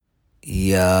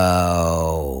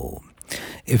Yo,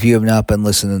 if you have not been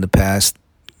listening the past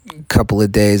couple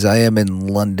of days, I am in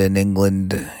London,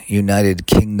 England, United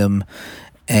Kingdom,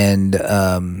 and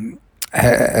Jacqueline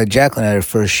had her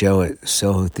first show at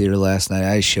Soho Theatre last night.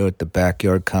 I had a show at the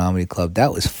Backyard Comedy Club.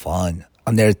 That was fun.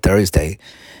 I'm there Thursday.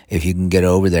 If you can get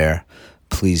over there,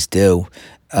 please do.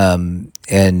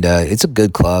 It's a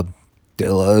good club.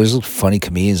 There's funny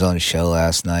comedians on the show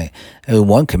last night. I mean,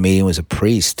 one comedian was a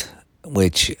priest,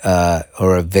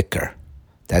 or a vicar.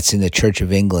 That's in the Church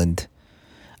of England.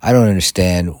 I don't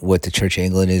understand what the Church of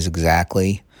England is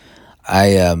exactly.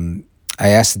 I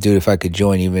asked the dude if I could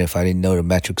join, even if I didn't know the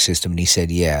metric system, and he said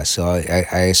yeah. So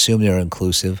I assume they're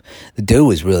inclusive. The dude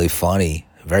was really funny,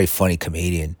 a very funny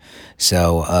comedian.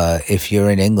 So if you're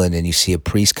in England and you see a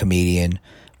priest comedian,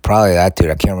 probably that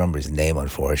dude. I can't remember his name,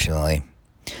 unfortunately.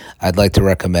 I'd like to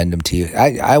recommend him to you.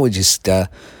 I would just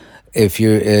if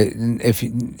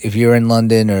you're in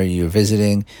London or you're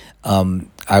visiting,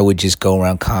 I would just go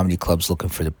around comedy clubs looking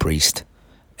for the priest,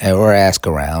 or ask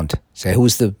around. Say,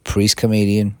 who's the priest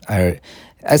comedian?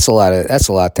 That's a lot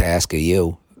to ask of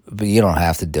you, but you don't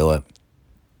have to do it.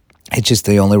 It's just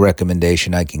the only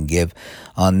recommendation I can give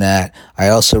on that. I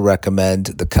also recommend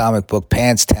the comic book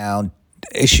Pantstown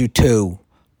issue 2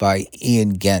 by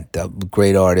Ian Gent, the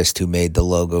great artist who made the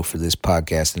logo for this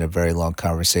podcast in A Very Long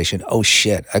Conversation. Oh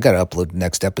shit, I got to upload the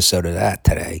next episode of that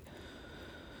today.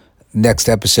 Next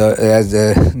episode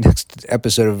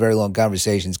of Very Long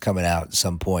Conversations coming out at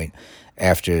some point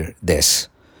after this.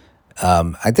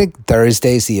 I think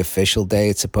Thursday's the official day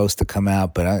it's supposed to come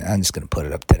out, but I'm just going to put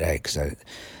it up today because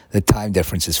the time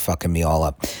difference is fucking me all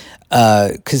up.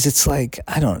 Because it's like,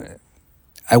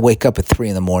 I wake up at 3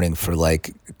 a.m. for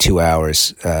like 2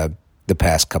 hours the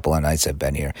past couple of nights I've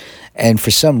been here. And for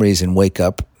some reason, wake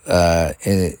up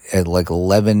at like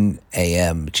 11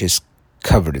 a.m. just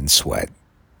covered in sweat.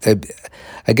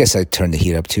 I guess I turned the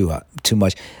heat up too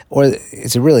much. Or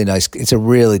it's a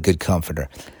really good comforter.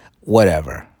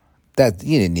 Whatever. That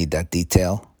you didn't need that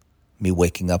detail. Me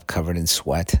waking up covered in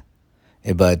sweat.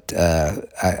 But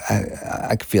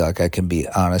I feel like I can be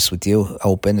honest with you,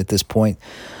 open at this point.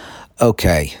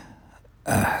 Okay.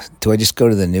 Do I just go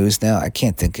to the news now? I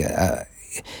can't think.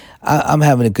 I'm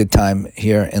having a good time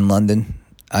here in London.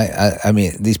 I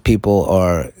mean, these people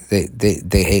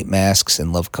they hate masks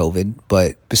and love COVID.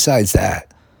 But besides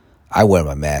that, I wear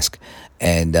my mask,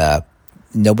 and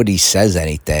nobody says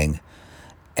anything.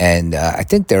 And I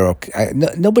think they're okay.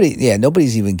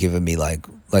 Nobody's even giving me like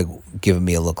giving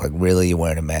me a look like, really, you're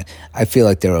wearing a mask? I feel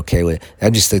like they're okay with it.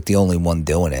 I'm just like the only one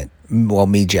doing it. Well,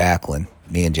 me and Jacqueline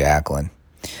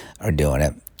are doing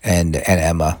it, and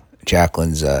Emma,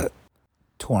 Jacqueline's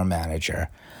tour manager.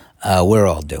 We're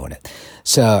all doing it.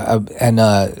 So and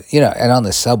on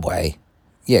the subway,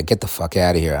 get the fuck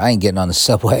out of here. I ain't getting on the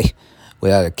subway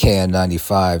without a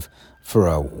KN95 for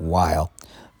a while.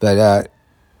 But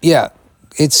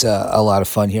it's a lot of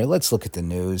fun here. Let's look at the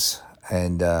news,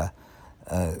 and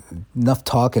enough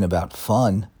talking about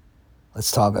fun.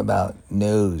 Let's talk about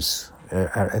news.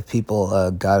 Are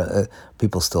people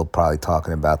people still probably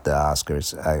talking about the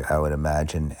Oscars, I would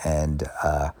imagine, and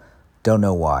don't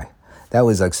know why. That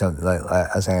was like something like I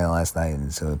was saying last night,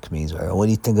 and some comedians were like, what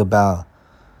do you think about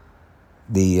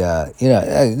the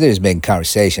there's been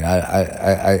conversation.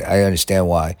 I understand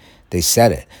why they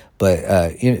said it, but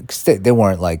 'cause they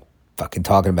weren't like fucking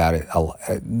talking about it.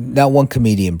 Not one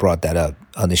comedian brought that up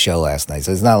on the show last night,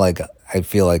 so it's not like I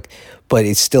feel like, but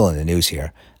it's still in the news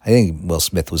here. I think Will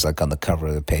Smith was like on the cover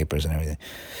of the papers and everything.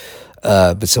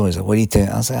 But someone was like, what do you think?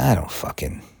 I was like, I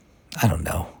don't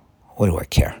know. What do I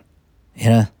care?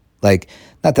 Like,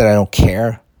 not that I don't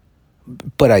care,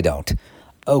 but I don't.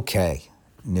 Okay,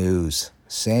 news.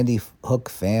 Sandy Hook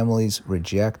families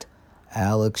reject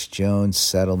Alex Jones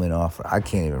settlement offer. I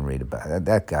can't even read about it.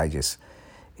 That guy just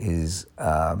is,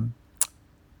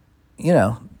 you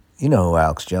know who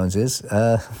Alex Jones is.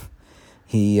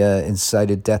 He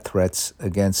incited death threats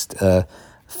against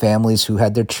families who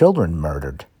had their children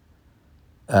murdered.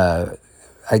 I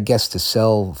guess to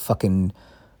sell fucking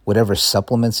whatever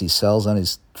supplements he sells on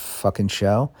his fucking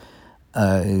show.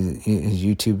 His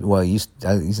YouTube, well, he's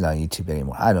not on YouTube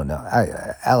anymore. I don't know.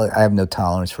 I have no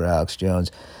tolerance for Alex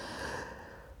Jones.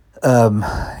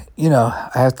 I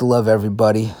have to love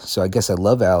everybody, so I guess I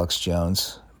love Alex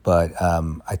Jones, but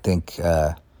I think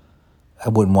I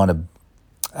wouldn't want to.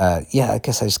 I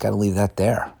guess I just got to leave that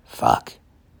there. Fuck.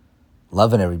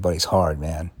 Loving everybody's hard,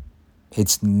 man.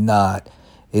 I'm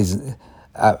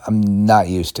not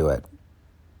used to it.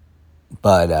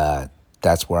 But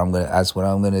that's what I'm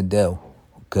gonna do,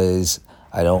 because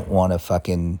I don't want to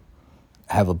fucking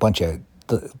have a bunch of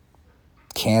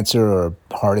cancer or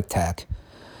heart attack.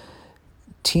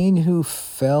 Teen who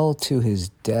fell to his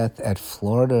death at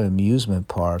Florida amusement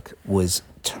park was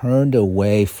turned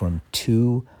away from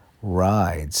 2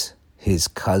 rides, his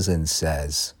cousin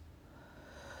says.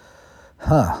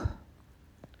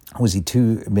 Was he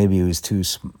too, maybe he was too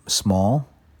small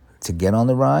to get on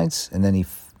the rides? And then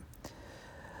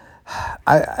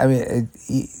I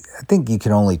think you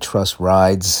can only trust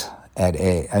rides at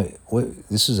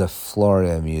this is a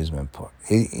Florida amusement park.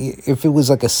 If it was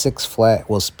like a Six Flags,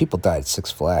 well, people died at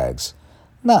Six Flags.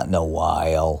 Not in a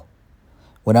while.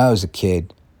 When I was a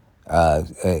kid,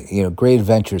 Great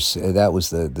Adventures, that was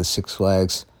the Six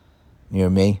Flags near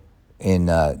me.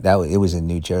 It was in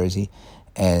New Jersey,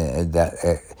 and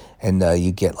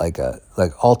you get like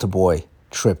Alta Boy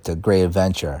trip to Great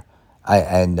Adventure.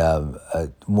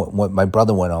 My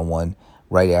brother went on one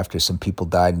right after some people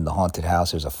died in the haunted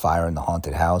house. There's a fire in the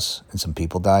haunted house, and some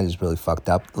people died. It was really fucked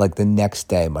up. Like the next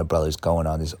day, my brother's going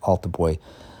on his Alta Boy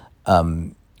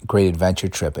Great Adventure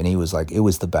trip, and he was like, it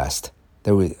was the best.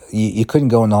 You couldn't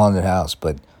go in the haunted house,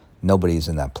 but nobody's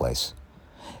in that place.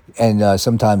 And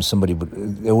sometimes somebody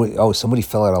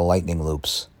fell out of lightning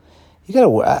loops.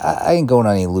 I ain't going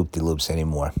on any loop-de-loops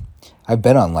anymore. I've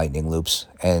been on lightning loops,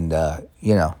 and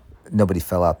nobody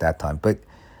fell out that time. But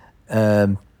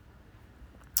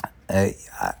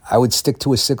I would stick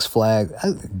to a Six Flags.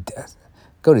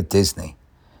 Go to Disney.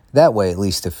 That way, at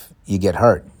least if you get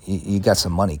hurt, you got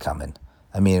some money coming.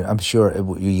 I mean, I'm sure you're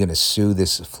going to sue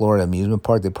this Florida amusement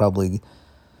park. They probably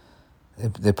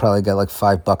got like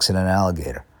 $5 in an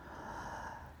alligator.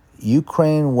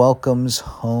 Ukraine welcomes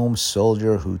home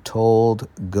soldier who told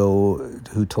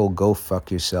go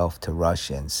fuck yourself to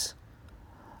Russians.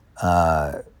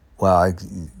 I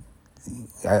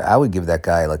would give that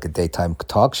guy like a daytime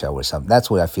talk show or something.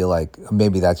 That's what I feel like.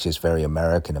 Maybe that's just very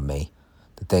American of me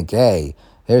to think, hey,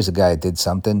 here's a guy who did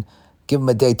something. Give him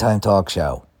a daytime talk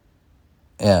show.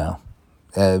 Have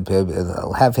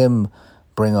him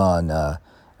bring on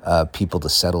people to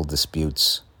settle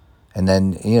disputes. And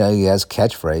then, he has a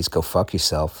catchphrase, go fuck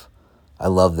yourself. I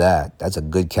love that. That's a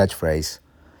good catchphrase.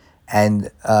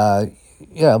 And,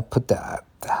 put that.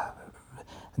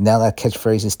 Now that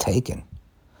catchphrase is taken.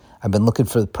 I've been looking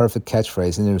for the perfect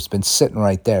catchphrase, and it's been sitting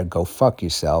right there. Go fuck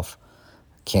yourself.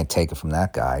 Can't take it from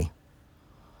that guy.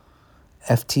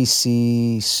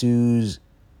 FTC sues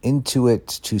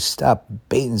Intuit to stop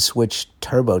bait and switch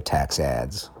TurboTax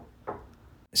ads.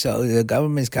 So the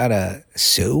government's got to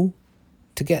sue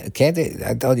to get? Can't they?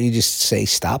 I thought you just say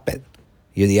stop it.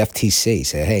 You're the FTC.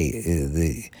 Say,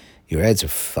 hey, your ads are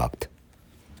fucked.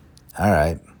 All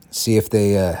right. See if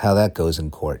they how that goes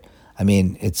in court. I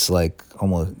mean, it's like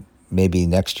almost maybe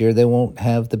next year they won't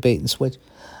have the bait and switch.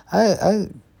 I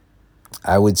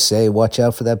would say watch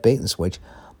out for that bait and switch.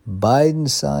 Biden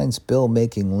signs bill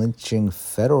making lynching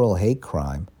federal hate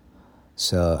crime.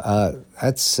 So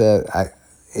that's like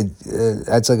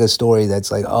a story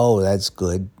that's like, oh, that's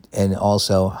good, and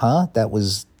also,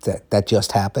 that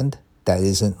just happened. That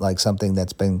isn't like something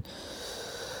that's been.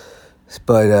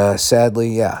 But sadly,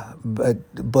 yeah. But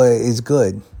it's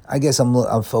good. I guess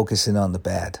I'm focusing on the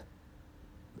bad.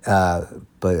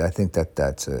 But I think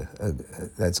that's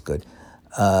good.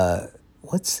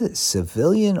 What's this?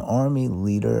 Civilian army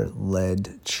leader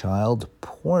led child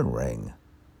porn ring.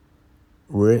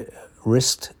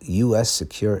 Risked U.S.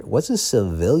 security. What's a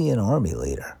civilian army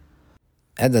leader?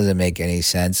 That doesn't make any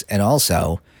sense. And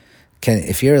also,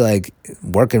 if you're like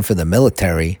working for the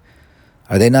military,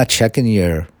 are they not checking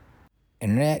your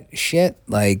internet shit?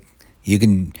 Like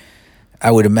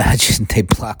I would imagine they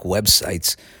block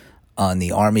websites on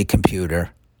the army computer,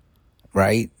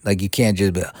 right? Like you can't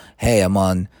just be, hey, I'm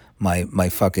on my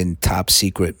fucking top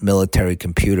secret military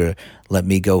computer. Let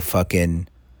me go fucking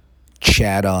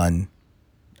chat on,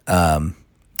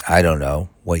 I don't know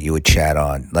what you would chat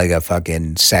on, like a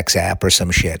fucking sex app or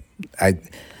some shit. I'm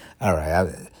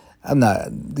not,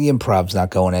 the improv's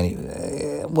not going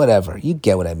whatever. You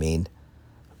get what I mean.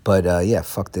 But yeah,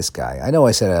 fuck this guy. I know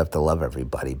I said I have to love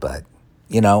everybody, but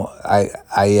I'm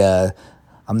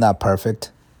not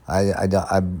perfect.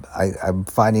 I'm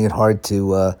finding it hard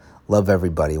to love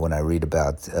everybody when I read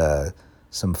about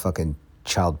some fucking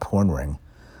child porn ring.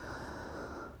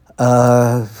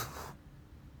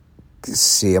 Let's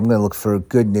see, I'm gonna look for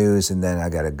good news and then I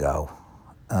gotta go.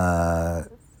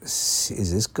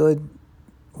 Is this good?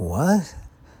 What?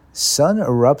 Sun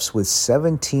erupts with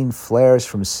 17 flares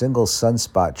from single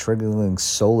sunspot triggering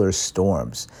solar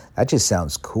storms. That just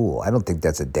sounds cool. I don't think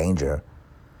that's a danger.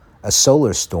 A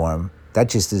solar storm, that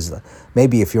just is,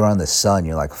 maybe if you're on the sun,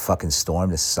 you're like, fucking storm,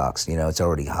 this sucks. It's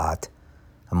already hot.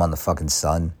 I'm on the fucking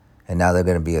sun, and now there's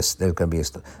going to be a.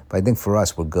 But I think for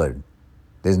us, we're good.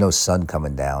 There's no sun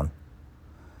coming down,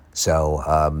 so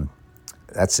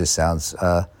that just sounds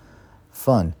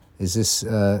fun. Is this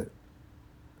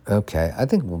okay? I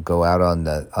think we'll go out on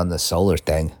the solar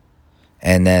thing,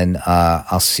 and then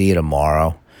I'll see you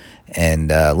tomorrow. And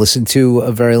listen to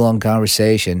a very long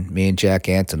conversation, me and Jack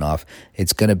Antonoff.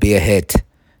 It's going to be a hit.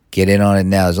 Get in on it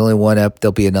now. There's only one ep.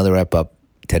 There'll be another ep up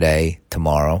today,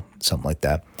 tomorrow, something like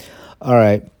that. All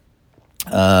right.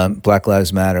 Black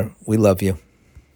Lives Matter. We love you.